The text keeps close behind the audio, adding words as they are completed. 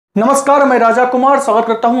नमस्कार, मैं राजा कुमार स्वागत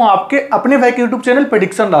करता हूं आपके अपने भाई के यूट्यूब चैनल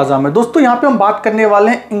प्रेडिक्शन राजा में। दोस्तों यहां पे हम बात करने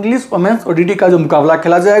वाले हैं इंग्लिश वुमेन्स ओडीडी का जो मुकाबला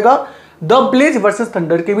खेला जाएगा द ब्लेज वर्सेस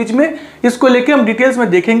थंडर के बीच में। इसको लेके हम डिटेल्स में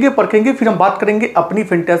देखेंगे, परखेंगे, फिर हम बात करेंगे अपनी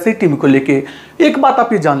फैंटेसी टीम को लेके। एक बात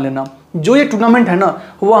आप ये जान लेना, जो ये टूर्नामेंट है ना,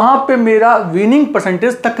 वहां पे मेरा विनिंग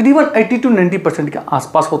परसेंटेज तकरीबन 80 to 90% के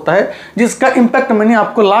आसपास होता है, जिसका इंपैक्ट मैंने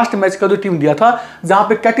आपको लास्ट मैच का जो टीम दिया था, जहां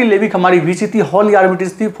पे कैटी लेविक हमारी वीसी थी, हॉली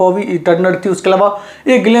आर्बिट्रिज थी, फॉवी टर्नर थी, उसके अलावा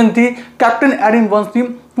एक गिलेन थी, कैप्टन एरिन वंस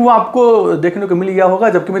थी, वो आपको देखने को मिल गया होगा।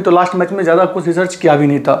 जबकि मैं तो लास्ट मैच में ज़्यादा कुछ रिसर्च किया भी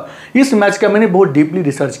नहीं था। इस मैच का मैंने बहुत डीपली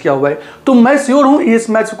रिसर्च किया हुआ है, तो मैं श्योर हूँ इस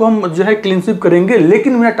मैच को हम जो है क्लीन स्वीप करेंगे।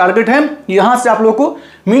 लेकिन मेरा टारगेट है यहाँ से आप लोगों को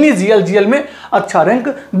मिनी जीएल में अच्छा रैंक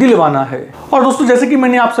दिलवाना है। और दोस्तों जैसे कि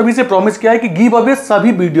मैंने आप सभी से प्रॉमिस किया है कि गिव अवे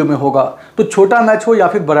सभी वीडियो में होगा, तो छोटा मैच हो या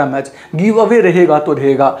फिर बड़ा मैच, गिव अवे रहेगा तो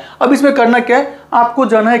रहेगा। अब इसमें करना क्या है, आपको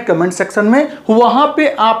जाना है कमेंट सेक्शन में, वहां पे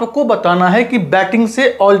आपको बताना है कि बैटिंग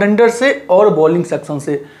से, ऑलराउंडर से और बॉलिंग सेक्शन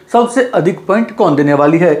से सबसे अधिक पॉइंट कौन देने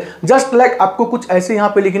वाली है। जस्ट लाइक आपको कुछ ऐसे यहाँ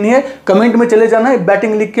पे लिखनी है, कमेंट में चले जाना है,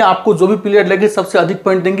 बैटिंग लिख के आपको जो भी प्लेयर लगे सबसे अधिक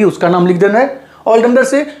पॉइंट देंगे उसका नाम लिख देना है। ऑलराउंडर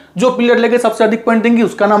से जो प्लेयर लगे सबसे अधिक पॉइंट देंगे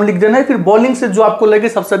उसका नाम लिख देना है। फिर बॉलिंग से जो आपको लगे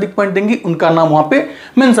सबसे अधिक पॉइंट देंगी उनका नाम वहां पे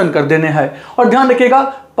मेंशन कर देने हैं। और ध्यान रखिएगा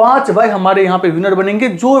 5 भाई हमारे यहाँ पे विनर बनेंगे।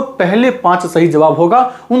 जो पहले 5 सही जवाब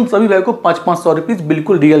होगा उन सभी भाई को 500 रुपीज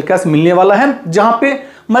बिल्कुल रियल कैश मिलने वाला है, जहां पे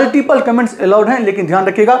मल्टीपल कमेंट्स अलाउड हैं। लेकिन ध्यान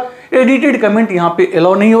रखिएगा एडिटेड कमेंट यहाँ पे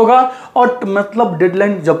अलाउ नहीं होगा, और मतलब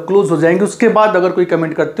डेडलाइन जब क्लोज हो जाएंगे उसके बाद अगर कोई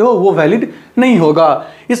कमेंट करते हो वो वैलिड नहीं होगा।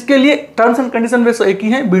 इसके लिए टर्म्स एंड कंडीशन वैसे एक ही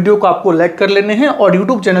है, वीडियो को आपको लाइक कर लेने हैं और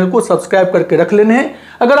यूट्यूब चैनल को सब्सक्राइब करके रख लेने हैं।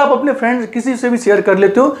 अगर आप अपने फ्रेंड्स किसी से भी शेयर कर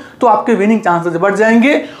लेते हो तो आपके विनिंग चांसेस बढ़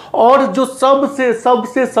जाएंगे। और जो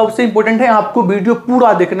सबसे इंपॉर्टेंट है, आपको वीडियो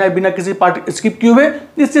पूरा देखना है बिना किसी पार्ट स्किप किए हुए।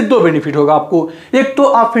 इससे 2 बेनिफिट होगा आपको। एक तो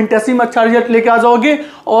आप फैंटेसी में अच्छा रिजल्ट लेके आ जाओगे,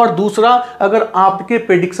 और दूसरा अगर आपके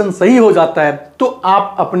प्रेडिक्शन सही हो जाता है तो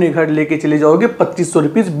आप अपने घर लेके चले जाओगे 2500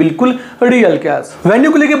 रुपीज बिल्कुल रियल कैश।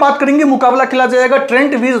 वेन्यू को लेके बात करेंगे, मुकाबला खेला जाएगा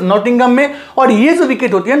ट्रेंट विज नॉटिंघम में। और ये जो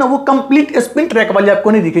विकेट होती है ना, वो कंप्लीट स्पिन ट्रैक वाली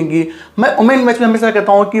आपको नहीं दिखेंगी। मैं वुमेन मैच में हमेशा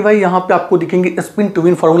कहता हूं कि भाई यहां पे आपको दिखेंगी स्पिन टू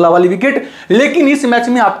विन फॉर्मूला वाली विकेट, लेकिन इस मैच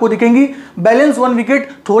में आपको दिखेंगी बैलेंस 1 विकेट।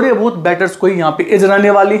 थोड़े बहुत बैटर्स को यहाँ पे एज रहने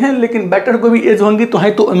वाली है, लेकिन बैटर को भी एज होंगी तो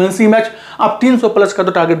है तो एमएनसी मैच। आप 300 प्लस का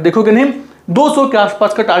तो टारगेट देखोगे नहीं, 200 के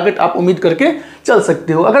आसपास का टारगेट आप उम्मीद करके चल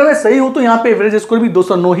सकते हो। अगर मैं सही हूं तो यहाँ पे एवरेज स्कोर भी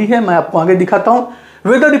 209 ही है। मैं आपको आगे दिखाता हूं।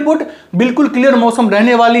 वेदर रिपोर्ट बिल्कुल क्लियर मौसम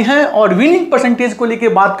रहने वाली है। और विनिंग परसेंटेज को लेके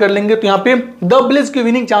बात कर लेंगे तो यहाँ पे द ब्लेज के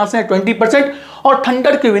विनिंग चांस है 20% और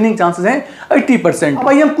थंडर के विनिंग चांसेस हैं 80%।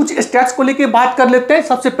 अब हम कुछ स्टैट्स को लेके बात कर लेते हैं।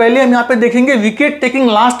 सबसे पहले हम यहाँ पे देखेंगे wicket taking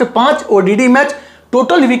last 5 ODD match,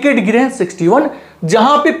 total wicket गिरे हैं 61,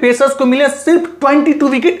 जहां पे पेसर्स को मिले सिर्फ 22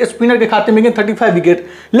 विकेट, स्पिनर के खाते में गए 35 विकेट।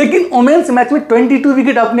 लेकिन वुमेन्स मैच में 22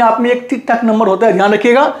 विकेट अपने आप में एक ठीक ठाक नंबर होता है, ध्यान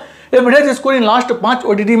रखिएगा। Average score in last 5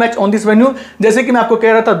 ODD match on this venue, जैसे कि मैं आपको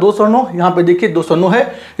कह रहा था 209, यहां पे देखिए 209 है।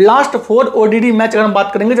 लास्ट 4 ओडीडी मैच अगर हम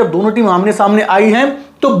बात करेंगे, जब दोनों टीम आमने सामने आई हैं,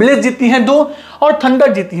 तो ब्लेज जीती हैं 2 और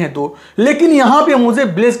थंडर जीती हैं 2। लेकिन यहां पे मुझे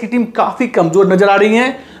ब्लेज की टीम काफी कमजोर नजर आ रही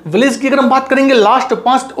है। ब्लेज की अगर हम बात करेंगे, last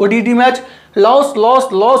 5 ODD match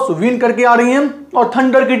loss win करके आ रही हैं, और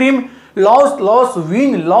थंडर की टीम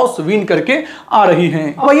लॉस विन करके आ रही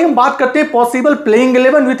हैं। अब आइए हम बात करते हैं possible playing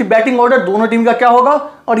 11 with batting order दोनों टीम का क्या होगा।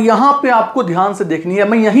 और यहां पे आपको ध्यान से देखनी है,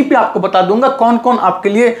 मैं यहीं पे आपको बता दूंगा कौन कौन आपके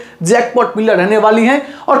लिए जैकपॉट प्लेयर रहने वाली हैं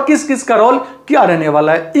और किस किस का रोल क्या रहने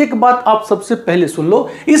वाला है। एक बात आप सबसे पहले सुन लो,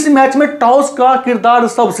 इस मैच में टॉस का किरदार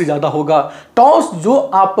सबसे ज्यादा होगा। टॉस जो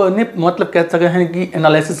आपने मतलब कह सकते हैं कि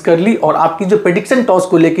एनालिसिस कर ली, और आपकी जो प्रेडिक्शन टॉस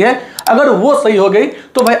को लेके है, अगर वो सही हो गई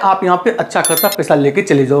तो भाई आप यहाँ पे अच्छा खासा पैसा लेके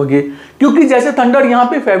चले जाओगे। क्योंकि जैसे थंडर यहाँ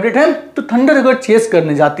पे फेवरेट है, तो थंडर अगर चेस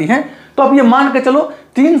करने जाती है तो आप ये मान के चलो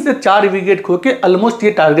 3 से 4 विकेट खो के ऑलमोस्ट ये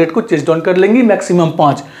टारगेट को चेस डाउन कर लेंगी, मैक्सिमम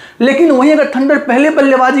 5। लेकिन वहीं अगर थंडर पहले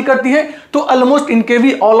बल्लेबाजी करती है तो ऑलमोस्ट इनके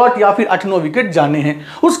भी ऑल आउट या फिर 8-9 विकेट जाने हैं।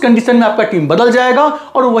 उस कंडीशन में आपका टीम बदल जाएगा,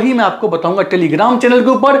 और वही मैं आपको बताऊंगा टेलीग्राम चैनल के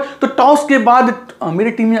ऊपर। तो टॉस के बाद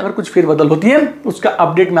मेरी टीम में अगर कुछ फेरबदल होती है, उसका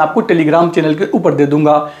अपडेट मैं आपको टेलीग्राम चैनल के ऊपर दे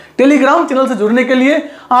दूंगा। टेलीग्राम चैनल से जुड़ने के लिए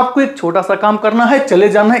आपको एक छोटा सा काम करना है, चले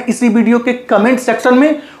जाना है इसी वीडियो के कमेंट सेक्शन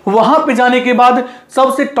में। वहां पे जाने के बाद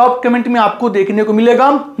सबसे टॉप कमेंट में आपको देखने को मिलेगा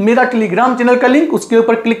मेरा टेलीग्राम चैनल का लिंक। उसके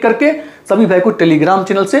ऊपर क्लिक करके सभी भाई को टेलीग्राम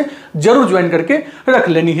चैनल से जरूर ज्वाइन करके रख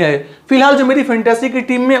लेनी है। फिलहाल जो मेरी फैंटेसी की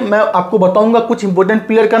टीम में मैं आपको बताऊंगा कुछ इंपॉर्टेंट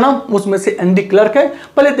प्लेयर का नाम, उसमें से एंडी क्लर्क है।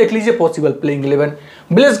 पहले देख लीजिए पॉसिबल प्लेइंग 11।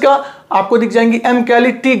 ब्लेज का आपको दिख जाएंगी एम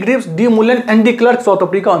कैली, T grips, D मुलन, Andy clerk south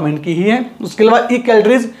Africa women की ही है। उसके अलावा ई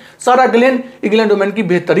कैल्ड्रिज, सारा ग्लेन इंग्लैंड वुमेन की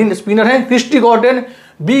बेहतरीन स्पिनर है। क्रिस्टी गॉर्डन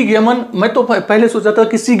बी गेमन, मैं तो पहले सोचा था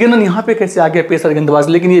कि सी गेमन यहाँ पे कैसे आ गया पेसर गेंदबाज,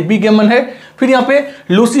 लेकिन ये बी गेमन है। फिर यहाँ पे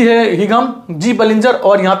लूसी है हिगम, जी बलिंजर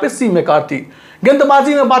और यहाँ पे सी मैकार्थी।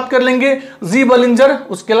 गेंदबाजी में बात कर लेंगे जी बलिंजर,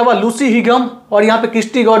 उसके अलावा लूसी हिगम और यहाँ पे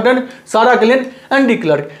Christie Gordon, Sarah Glenn, Andy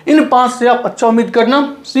clerk. इन 5 से आप अच्छा उम्मीद करना।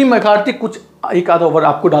 सी मैकार्थी कुछ एक आधा ओवर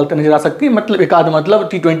आपको डालते नजर आ सकती है, मतलब एक आधा, मतलब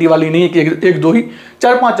T20 वाली नहीं है कि एक दो ही,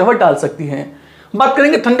 4-5 ओवर डाल सकती हैं। बात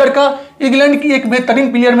करेंगे थंडर का, इंग्लैंड की एक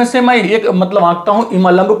बेहतरीन प्लेयर में से मैं एक मतलब आंकता हूं इमा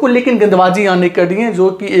लंब को, लेकिन गेंदबाजी यहाँ नहीं कर रही है, जो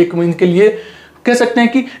कि एक मिनट के लिए कह सकते हैं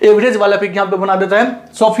कि एवरेज वाला पिक यहाँ पे बना देता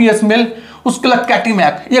है। सोफी एस्मेल, उसके बाद कैटी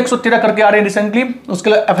मैक 113 करके आ रहे हैं रिसेंटली, उसके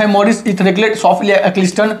बाद F Morris, इथरेक्लेट, Sophie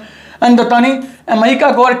एक्लिस्टन and दतानी, Mahika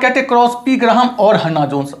Gaur, कैटे cross, P Graham और हन्ना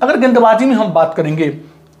जोन्स। अगर गेंदबाजी में हम बात करेंगे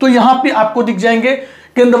तो यहाँ पे आपको दिख जाएंगे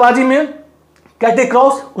गेंदबाजी में कैटे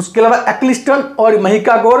क्रॉस, उसके अलावा एक्लिस्टन और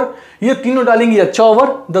महिका गौर, ये तीनों डालेंगे अच्छा ओवर,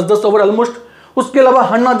 10-10 ओवर ऑलमोस्ट। उसके अलावा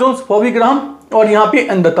हन्ना जोन्स, बॉबी ग्राहम और यहाँ पे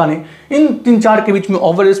एंदतानी, इन 3-4 के बीच में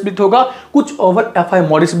ओवर स्प्लिट होगा। कुछ ओवर एफ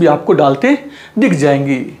मॉरिस भी आपको डालते दिख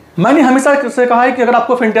जाएंगी। मैंने हमेशा से कहा है कि अगर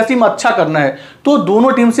आपको फैंटेसी में अच्छा करना है तो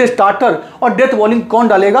दोनों टीम से स्टार्टर और डेथ बॉलिंग कौन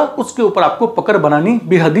डालेगा उसके ऊपर आपको पकड़ बनानी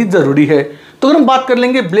बेहद ही जरूरी है। तो अगर हम बात कर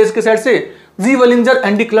लेंगे ब्लेज के साइड से, जी बलिंजर,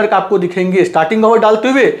 एंडी क्लर्क आपको दिखेंगे स्टार्टिंग ओवर डालते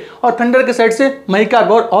हुए, और थंडर के साइड से महिका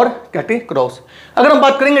गौर और कैटे क्रॉस। अगर हम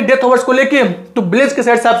बात करेंगे डेथ ओवर्स को लेके तो ब्लेज के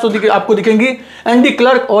साइड से आपको दिखेंगे एंडी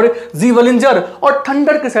क्लर्क और जी बलिंजर, और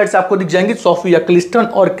थंडर के साइड से आपको दिख जाएंगे सोफी एक्लिस्टन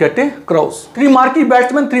और कैटे cross. 3 marquee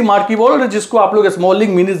batsman, 3 marquee bowler, जिसको आप लोग स्मॉल लीग,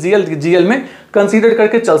 मिनी जीएल में कंसीडर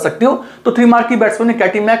करके चल सकते हो। तो 3 मार्की बैट्समैन है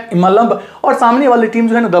कैटी मैक, इमा लंब, और सामने वाली टीम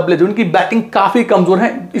जो है ना द ब्लेज, उनकी बैटिंग काफी कमजोर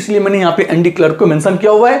है, इसलिए मैंने यहाँ पे एंडी क्लर्क को मेंशन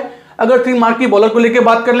किया हुआ है। अगर 3 मार्की बॉलर को लेकर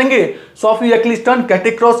बात कर लेंगे, सोफी एक्लिस्टन,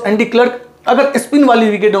 कैटे क्रॉस, एंडी क्लर्क। अगर स्पिन वाली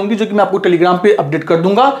विकेट होंगी, जो कि मैं आपको टेलीग्राम पे अपडेट कर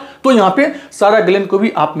दूंगा, तो यहाँ पे सारा ग्लेन को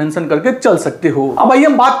भी आप मेंशन करके चल सकते हो। अब आइए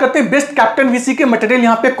हम बात करते हैं बेस्ट कैप्टन वीसी के मटेरियल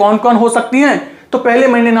यहाँ पे कौन कौन हो सकती हैं। तो पहले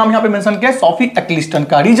मैंने नाम यहाँ पे मेंशन किया सोफी एक्लिस्टन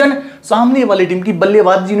का। रीजन, सामने वाली टीम की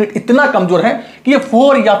बल्लेबाजी यूनिट इतना कमजोर है कि ये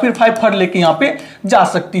 4 या फिर 5 फर लेके यहाँ पे जा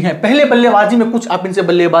सकती हैं। पहले बल्लेबाजी में कुछ आप इनसे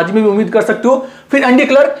बल्लेबाजी में भी उम्मीद कर सकते हो। फिर एंडी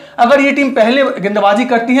क्लर्क, अगर ये टीम पहले गेंदबाजी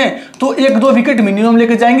करती है तो 1-2 विकेट मिनिमम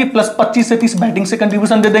लेके जाएंगी, प्लस 25 से 30 बैटिंग से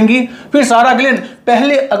कंट्रीब्यूशन दे देंगी। फिर सारा ग्लेन,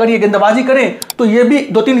 पहले अगर ये गेंदबाजी करें तो ये भी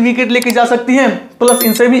 2-3 विकेट लेके जा सकती हैं, प्लस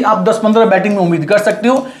इनसे भी आप 10-15 बैटिंग में उम्मीद कर सकते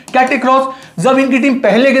हो। कैटे क्रॉस, जब इनकी टीम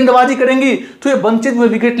पहले गेंदबाजी करेंगी तो ये बंचेज में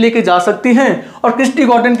विकेट लेके जा सकती हैं। और क्रिस्टी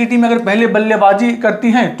गॉर्डन की टीम अगर पहले बल्लेबाजी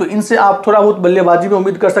करती हैं तो इनसे आप थोड़ा बहुत बल्लेबाजी में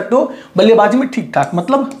उम्मीद कर सकते हो, बल्लेबाजी में ठीक ठाक,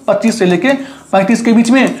 मतलब 25 से लेके 35 के बीच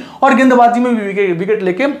में, और गेंदबाजी में भी विकेट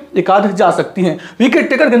लेके एक आध जा सकती हैं। विकेट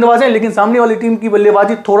टेकर गेंदबाज है, लेकिन सामने वाली टीम की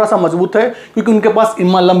बल्लेबाजी थोड़ा सा मजबूत है, क्योंकि उनके पास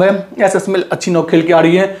इमा लंब है, एसएसमेल अच्छी नौक खेल के आ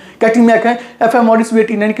रही है, कैटी मैक है, एफ मॉरिस भी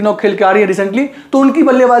 89 की नौक खेल के आ रही है रिसेंटली, तो उनकी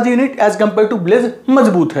बल्लेबाजी unit as compare to Blaze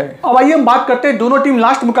मजबूत है। अब आइए हम बात करते हैं दोनों टीम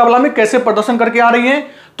लास्ट मुकाबला में कैसे प्रदर्शन करके आ रही है।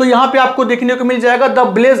 तो यहाँ पे आपको देखने को मिल जाएगा द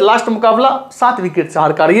ब्लेज लास्ट मुकाबला 7 विकेट से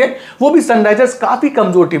हार कर रही है, वो भी सनराइजर्स काफी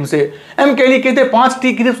कमजोर टीम से। एम केली के थे 5,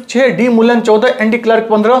 T grips 6, D मुलन 14, Andy clerk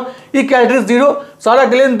 15, ई कैल्ड्रिस 0, Sarah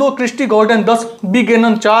Glenn 2, Christie Gordon 10, B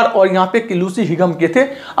गेनन 4 और यहाँ पे किलूसी हिगम के थे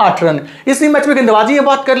 8 रन। इसी मैच में गेंदबाजी की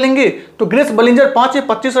बात कर लेंगे तो ग्रेस बलिंजर 5 है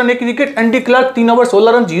 25 run 1 wicket, Andy clerk 3 over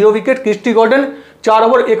 16 run 0 wicket, Christie Gordon 4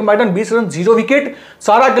 over 1 maiden 20 run 0 wicket,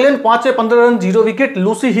 Sarah Glenn 5 है 15 run 0 wicket,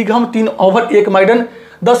 Lucy हिगम 3 over 1 maiden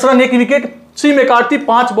 10 run 1 wicket, सी मैकार्थी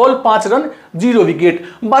 5 बॉल 5 रन 0 विकेट।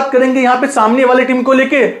 बात करेंगे यहाँ पे सामने वाली टीम को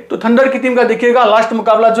लेके तो थंडर की टीम का देखिएगा लास्ट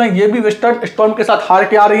मुकाबला जो है ये भी वेस्टर्न स्टॉर्म के साथ हार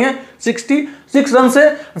के आ रही हैं 66 रन से,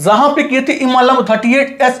 जहां पे किए थे इमा लंब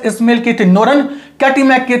 38, एस इस्मेल किए थे 9 रन, कैटी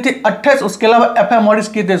मैक किए थे 28, उसके अलावा एफ मॉरिस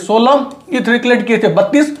किए थे 16, इथरेक्लेट किए थे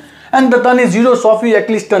 32, एंड दतानी 0, सोफी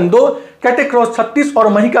एक्लिस्टन 2, कैटे क्रॉस 36 और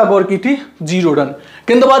महिका गौर की थी 0 रन।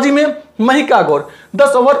 गेंदबाजी में महिका गौर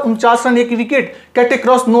 10 over 49 run 1 wicket, कैटे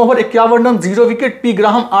cross 9 over 51 run 0 wicket, P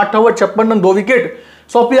Graham 8 over 56 run 2 wicket,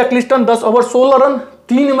 Sophie एक्लिस्टन 10 over 16 run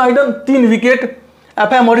 3 maiden 3 wicket,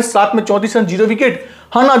 F Morris 7 में 34 रन 0 विकेट,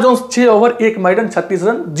 हन्ना Jones 6 over 1 maiden 36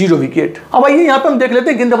 run 0 wicket. अब आइए यहाँ पे हम देख लेते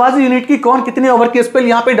हैं गेंदबाजी यूनिट की कौन कितने ओवर के स्पेल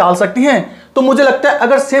यहाँ पे डाल सकती हैं। तो मुझे लगता है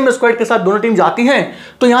अगर सेम स्क्वाड के साथ दोनों टीम जाती हैं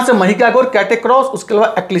तो यहाँ से महिका गौर, कैटे क्रॉस, उसके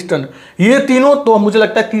अलावा एक्लिस्टन, ये तीनों तो मुझे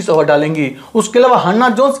लगता है 30 ओवर डालेंगी। उसके अलावा हन्ना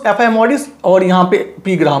जोन्स, एफ मॉरिस और यहाँ पे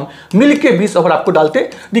पी ग्राहम मिलके 20 ओवर आपको डालते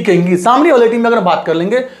दिखेंगी। सामने वाली टीम में अगर बात कर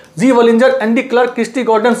लेंगे जी वलिंजर, एंडी क्लर्क, क्रिस्टी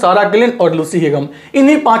गॉर्डन, सारा गिलेन और लूसी हिगम।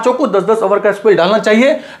 इन्हीं पांचों को 10-10 ओवर का स्पेल डालना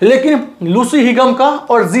चाहिए, लेकिन लूसी हिगम का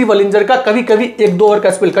और जी वलिंजर का कभी कभी 1-2 ओवर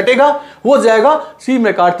का स्पेल कटेगा, वो जाएगा सी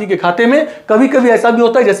मैकार्थी के खाते में। कभी कभी ऐसा भी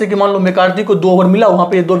होता है जैसे कि मान लो मैकार्थी को 2 ओवर मिला, वहां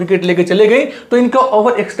पे 2 विकेट लेके चले गए, तो इनका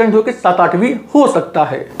ओवर एक्सटेंड होकर 7-8 भी हो सकता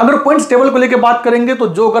है। अगर पॉइंट्स टेबल को लेकर बात करेंगे तो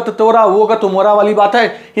जो गत तोरा वो गत मोरा वाली बात है।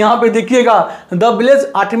 यहाँ पे देखिएगा द ब्लेज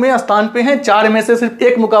 8वें स्थान पे हैं, 4 में से सिर्फ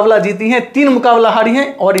 1 मुकाबला जीती है, 3 मुकाबला हारी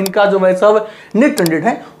है, और इनका जो है सब नेट रन रेट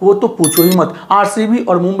है वो तो पूछो ही मत। आरसीबी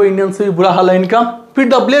और मुंबई इंडियंस से भी बुरा हाल है इनका। फिर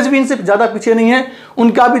द ब्लेज भी इनसे ज्यादा पीछे नहीं है,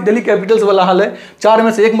 उनका भी दिल्ली कैपिटल्स वाला हाल है, 4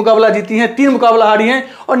 में से 1 मुकाबला जीती है, 3 मुकाबला हारी है,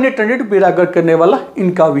 और नेट रन रेट बेरागर करने वाला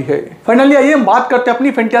इनका भी है। फाइनली आइए हम बात करते हैं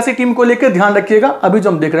अपनी फैंटेसी टीम को लेकर। ध्यान रखिएगा अभी जो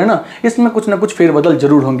हम देख रहे हैं ना, इसमें कुछ ना कुछ फेरबदल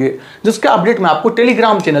जरूर होंगे, जिसका अपडेट मैं आपको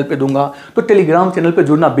टेलीग्राम चैनल पे दूंगा। तो टेलीग्राम चैनल पे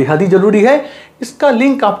जुड़ना बेहद ही जरूरी है। इसका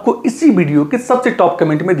लिंक आपको इसी वीडियो के सबसे टॉप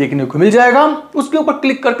कमेंट में देखने को मिल जाएगा। उसके ऊपर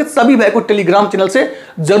क्लिक करके सभी भाई को टेलीग्राम चैनल से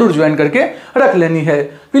जरूर ज्वाइन करके रख लेनी है।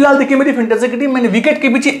 फिलहाल देखिए मेरी फैंटेसी की टीम, मैंने विकेट के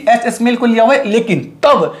पीछे एसएसमेल को लिया हुआ है, लेकिन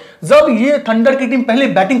तब जब ये थंडर की टीम पहले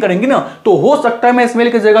बैटिंग करेंगी ना, तो हो सकता है मैं एसमेल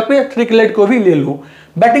की जगह पे थ्रिकलेट को भी ले लूं।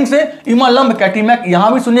 बैटिंग से इमालम, कैटीमैक,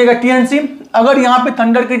 यहां भी सुनिएगा टीएनसी। अगर यहां पे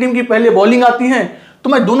थंडर की टीम की पहले बॉलिंग आती है तो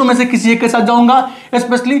मैं दोनों में से किसी एक के साथ जाऊंगा।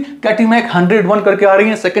 स्पेशली कैटीमैक 101 करके आ रही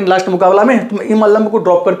है सेकंड लास्ट मुकाबला में, तो मैं इमालम को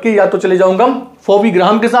ड्रॉप करके या तो चले जाऊंगा फोबी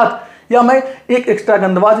ग्राहम के साथ, या मैं एक एक्स्ट्रा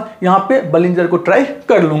गेंदबाज यहां पे बलिंजर को ट्राई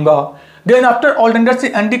कर लूंगा। देन आफ्टर ऑलराउंडर से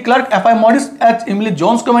Andy clerk, FI Morris, H इमली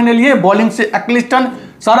जोन्स को मैंने लिए। बॉलिंग से एक्लिस्टन,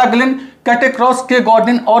 सारा गिलेन, कैटेक्रॉस, के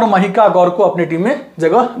गॉर्डन और महिका गौर को अपनी टीम में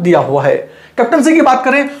जगह दिया हुआ है। कैप्टनसी की बात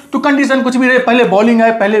करें तो कंडीशन कुछ भी रहे, पहले बॉलिंग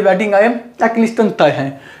आए पहले बैटिंग आए, एक्लिस्टन तय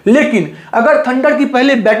है। लेकिन अगर थंडर की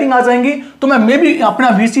पहले बैटिंग आ जाएंगी तो मैं भी अपना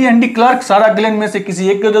वीसी, एंडी क्लर्क, सारा गिलेन में से किसी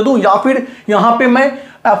एक को दे दूं, या फिर यहां पे मैं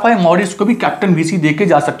एफआई मॉरिस को भी कैप्टन वीसी देके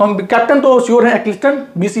जा सकता हूं। कैप्टन तो श्योर है, एक्लिस्टन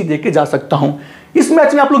वीसी देके जा सकता हूं। इस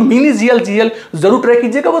मैच में आप लोग मिनी जीएल जरूर ट्राई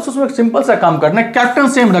कीजिएगा, बस उसमें सिंपल सा काम करना है, कैप्टन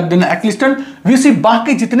सेम रख देना एक्लिस्टन वीसी,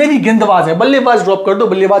 बाकी जितने भी गेंदबाज हैं बल्लेबाज ड्रॉप कर दो,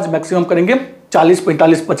 बल्लेबाज मैक्सिमम करेंगे 40,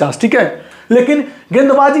 45, 50, ठीक है। लेकिन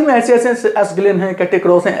गेंदबाजी में ऐसे एस गिलेन है,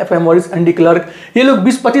 कैटेक्रॉस है, एफआई मॉरिस, एंडी क्लर्क, ये लोग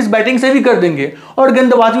 20-25 बैटिंग से भी कर देंगे, और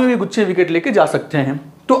गेंदबाजी में भी गुच्छे विकेट लेके जा सकते हैं।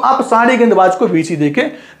 तो आप सारे गेंदबाज को वीसी देके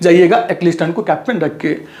जाइएगा, एक्लिस्टन को कैप्टन रख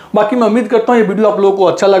के। बाकी मैं उम्मीद करता हूं ये वीडियो आप लोगों को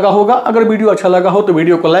अच्छा लगा होगा। अगर वीडियो अच्छा लगा हो तो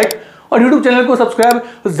वीडियो को लाइक और यूट्यूब चैनल को सब्सक्राइब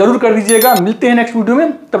जरूर कर दीजिएगा। मिलते हैं नेक्स्ट वीडियो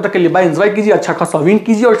में, तब तक के लिए बाय, एंजॉय कीजिए, अच्छा खासा विन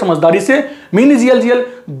कीजिए, और समझदारी से मिनी जीएल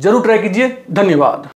जरूर ट्राई कीजिए। धन्यवाद।